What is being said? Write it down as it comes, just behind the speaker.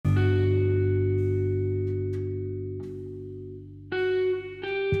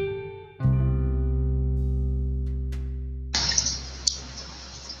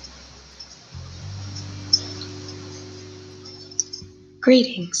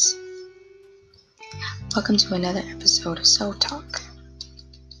Greetings. Welcome to another episode of Soul Talk.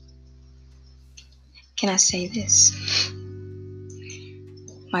 Can I say this?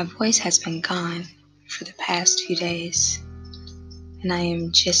 My voice has been gone for the past few days, and I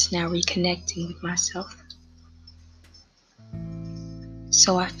am just now reconnecting with myself.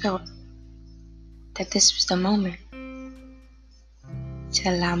 So I felt that this was the moment to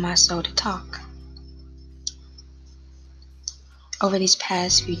allow my soul to talk. Over these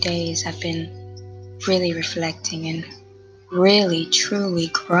past few days, I've been really reflecting and really, truly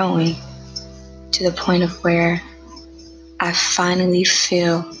growing to the point of where I finally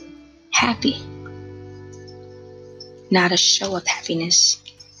feel happy. Not a show of happiness,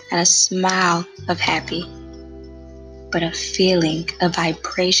 not a smile of happy, but a feeling, a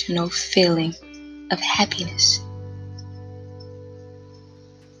vibrational feeling of happiness.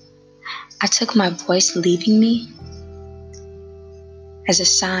 I took my voice leaving me as a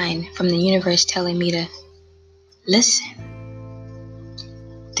sign from the universe telling me to listen.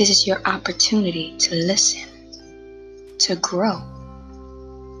 This is your opportunity to listen, to grow.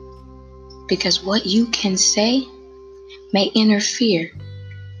 Because what you can say may interfere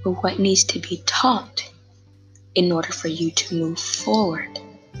with what needs to be taught in order for you to move forward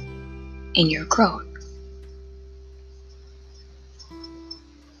in your growth.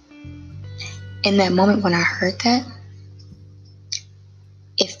 In that moment when I heard that,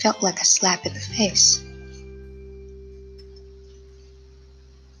 it felt like a slap in the face.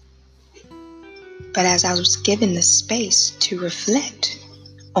 But as I was given the space to reflect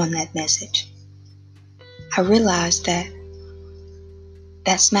on that message, I realized that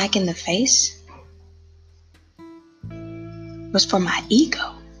smack in the face was for my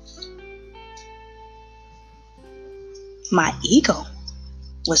ego. My ego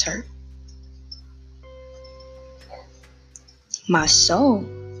was hurt. My soul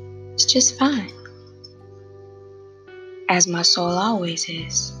is just fine, as my soul always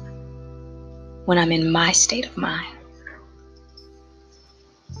is when I'm in my state of mind.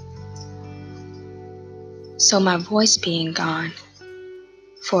 So my voice being gone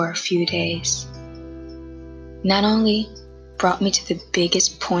for a few days not only brought me to the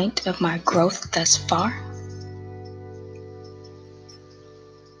biggest point of my growth thus far,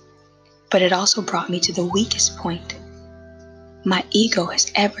 but it also brought me to the weakest point my ego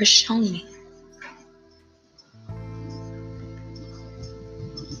has ever shown me.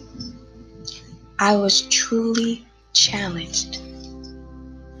 I was truly challenged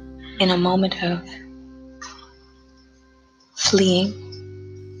in a moment of fleeing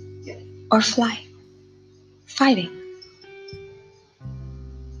or flight, fighting.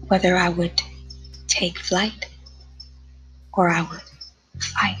 Whether I would take flight or I would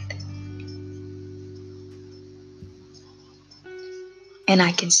fight. And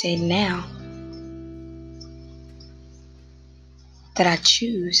I can say now that I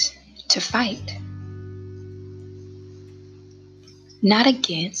choose to fight. Not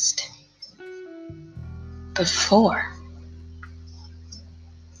against, but for.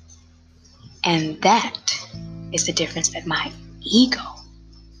 And that is the difference that my ego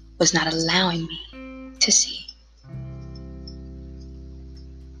was not allowing me to see.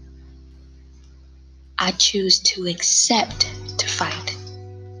 I choose to accept to fight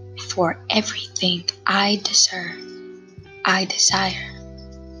for everything I deserve, I desire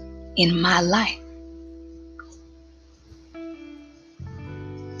in my life.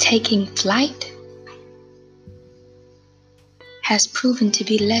 Taking flight has proven to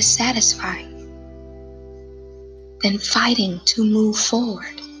be less satisfying than fighting to move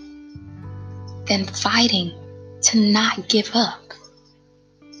forward, than fighting to not give up,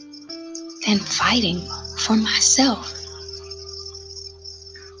 than fighting for myself.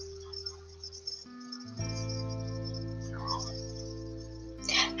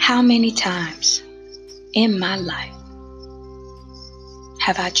 How many times in my life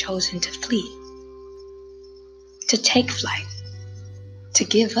have I chosen to flee, to take flight, to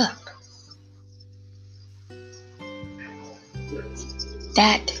give up?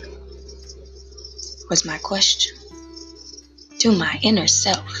 That was my question to my inner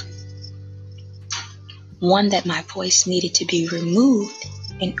self. One that my voice needed to be removed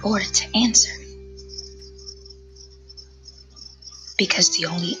in order to answer. Because the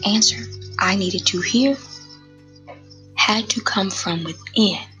only answer I needed to hear had to come from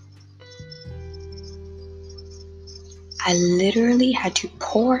within. I literally had to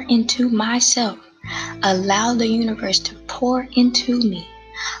pour into myself, allow the universe to pour into me,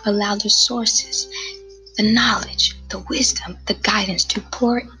 allow the sources, the knowledge, the wisdom, the guidance to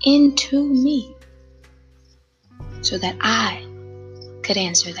pour into me so that I could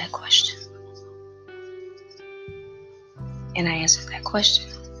answer that question. And I answered that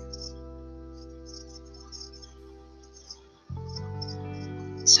question.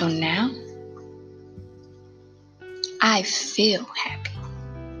 So now, I feel happy.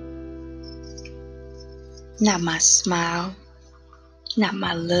 Not my smile, not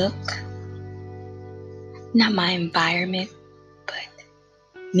my look, not my environment, but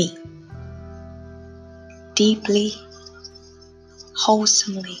me. Deeply,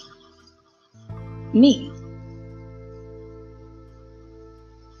 wholesomely, me.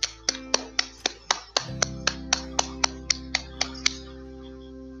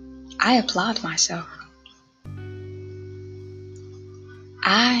 I applaud myself.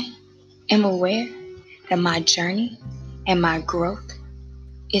 I am aware that my journey and my growth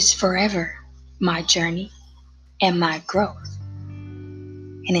is forever my journey and my growth.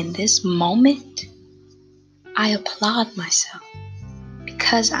 And in this moment, I applaud myself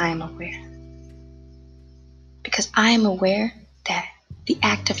because I am aware. Because I am aware that the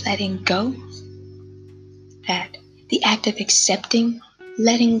act of letting go, that the act of accepting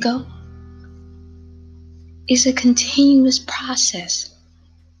letting go, is a continuous process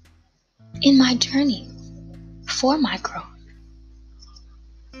in my journey for my growth.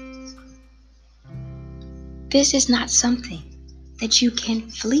 This is not something that you can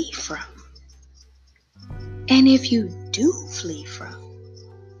flee from. And if you do flee from,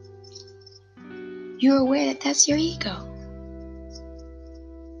 you're aware that that's your ego.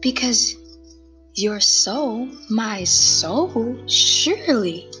 Because your soul, my soul,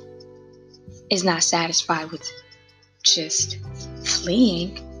 surely is not satisfied with just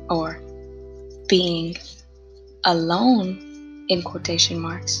fleeing or being alone, in quotation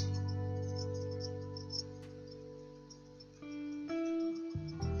marks.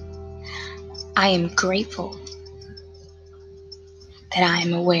 I am grateful that I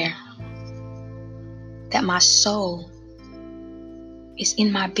am aware that my soul is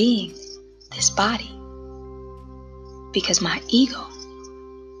in my being, this body, because my ego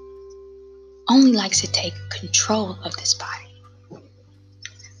only likes to take control of this body.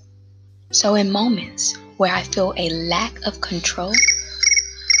 So in moments where I feel a lack of control,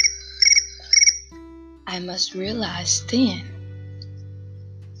 I must realize then,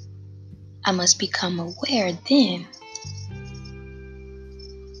 I must become aware then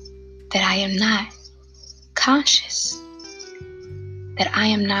that I am not conscious, that I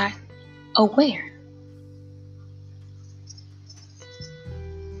am not aware.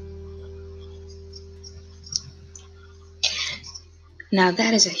 Now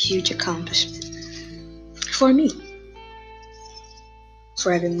that is a huge accomplishment for me.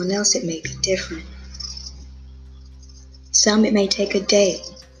 For everyone else, it may be different. Some, it may take a day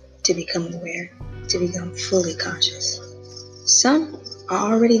to become aware, to become fully conscious. Some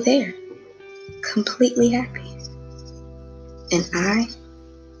are already there, completely happy. And I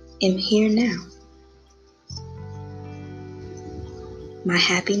am here now. My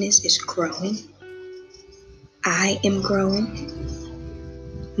happiness is growing. I am growing.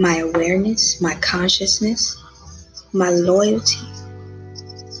 My awareness, my consciousness, my loyalty,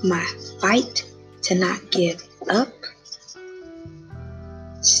 my fight to not give up,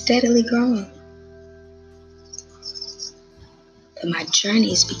 steadily growing. But my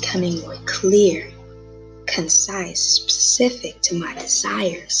journey is becoming more clear, concise, specific to my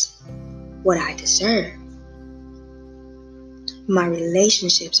desires, what I deserve. My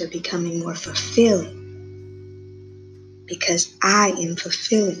relationships are becoming more fulfilling because I am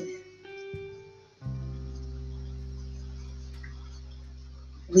fulfilling them.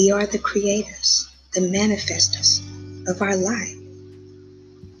 We are the creators, the manifestors of our life.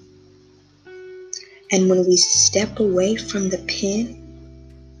 And when we step away from the pen,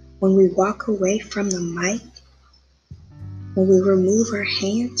 when we walk away from the mic, when we remove our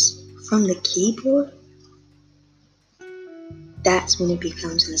hands from the keyboard, that's when it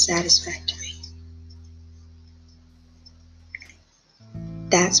becomes unsatisfactory.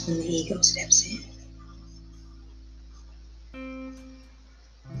 That's when the ego steps in.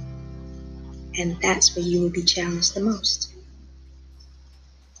 And that's where you will be challenged the most.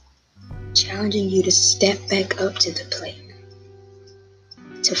 Challenging you to step back up to the plate.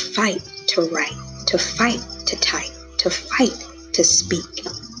 To fight to write. To fight to type. To fight to speak.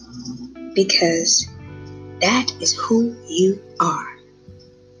 Because that is who you are.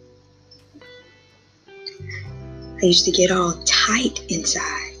 I used to get all tight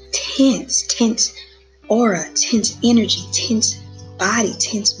inside. Tense aura, tense energy, tense body,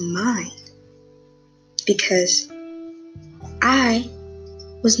 tense mind. Because I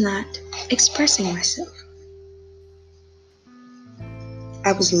was not expressing myself.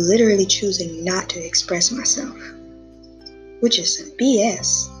 I was literally choosing not to express myself, which is some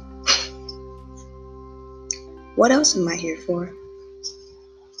BS. What else am I here for?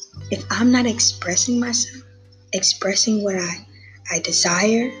 If I'm not expressing myself, expressing what I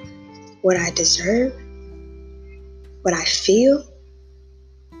desire, what I deserve, what I feel,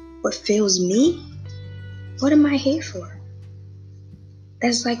 what fills me, what am I here for?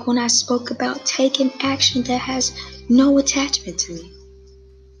 That's like when I spoke about taking action that has no attachment to me.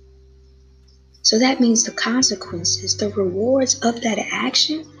 So that means the consequences, the rewards of that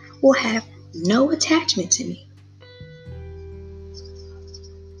action will have no attachment to me.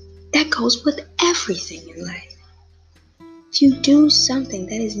 That goes with everything in life. If you do something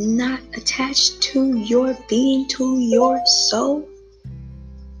that is not attached to your being, to your soul,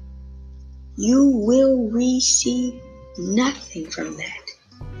 you will receive nothing from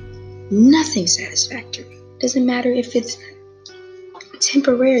that. Nothing satisfactory. Doesn't matter if it's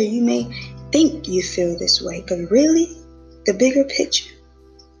temporary. You may think you feel this way, but really, the bigger picture,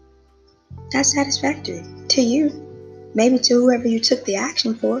 that's satisfactory to you. Maybe to whoever you took the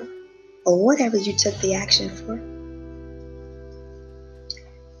action for, or whatever you took the action for.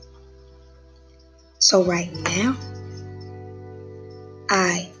 So right now,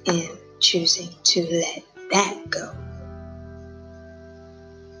 I am choosing to let that go.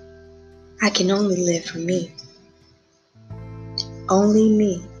 I can only live for me. Only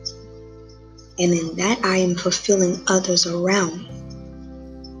me. And in that I am fulfilling others around me.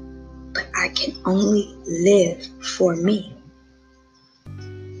 But I can only live for me.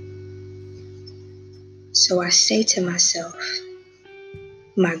 So I say to myself,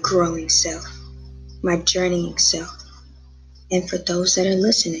 my growing self, my journeying self, and for those that are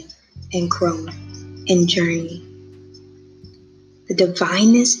listening and growing and journeying, the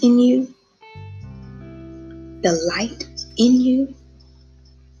divineness in you, the light in you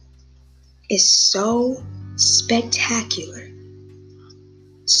is so spectacular,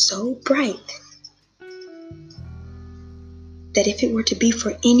 so bright, that if it were to be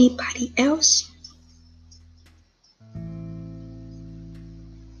for anybody else,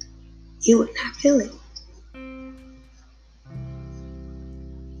 you would not feel it.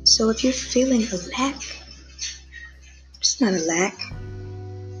 So if you're feeling a lack, it's not a lack.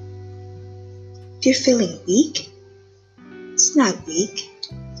 If you're feeling weak, it's not weak.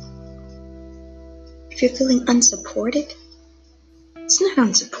 If you're feeling unsupported, it's not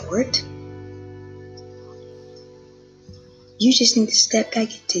unsupport. You just need to step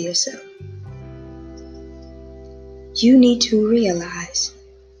back into yourself. You need to realize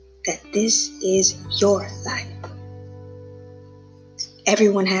that this is your life.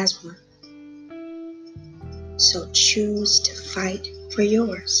 Everyone has one. So choose to fight for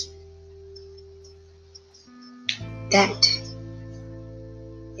yours. That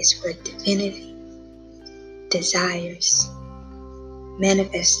is where divinity, desires,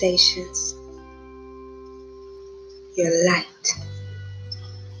 manifestations, your light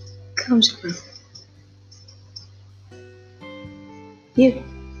comes from. You.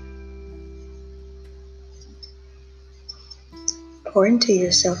 Pour into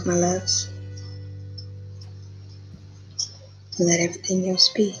yourself, my loves. And let everything else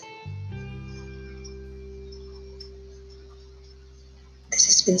be. This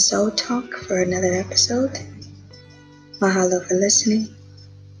has been Soul Talk for another episode. Mahalo for listening.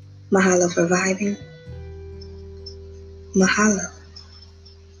 Mahalo for vibing. Mahalo.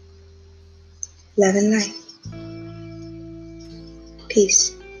 Love and light.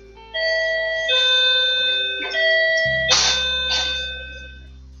 Peace.